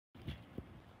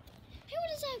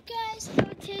Alright guys, so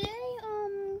today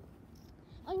I'm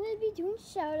gonna be doing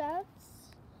shout outs.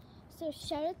 So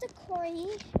shout out to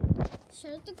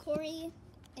Corey,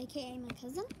 aka my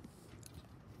cousin.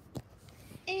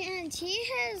 And he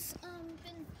has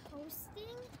been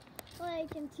posting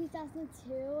like in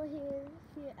 2002.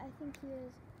 I think he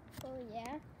was 4,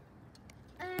 yeah.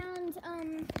 And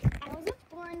I wasn't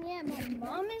born yet. My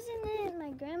mom is in it,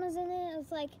 my grandma's in it.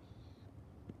 It's like,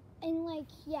 and like,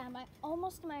 yeah,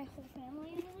 almost my whole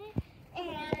family is in it.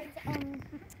 And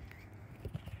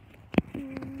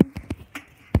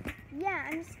yeah,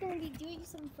 I'm just gonna be doing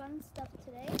some fun stuff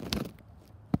today.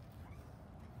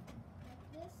 Like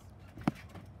this.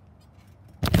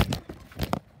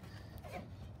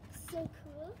 So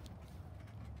cool.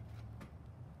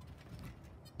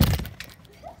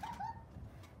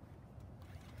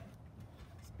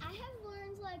 I have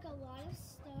learned like a lot of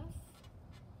stuff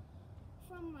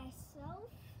from myself.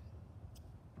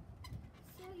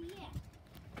 So yeah.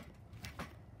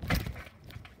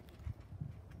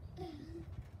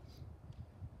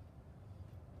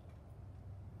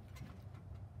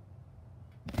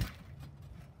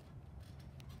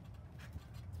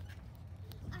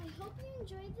 I hope you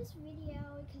enjoyed this video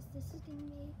because this is going to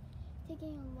be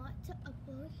taking a lot to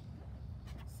upload.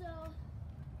 So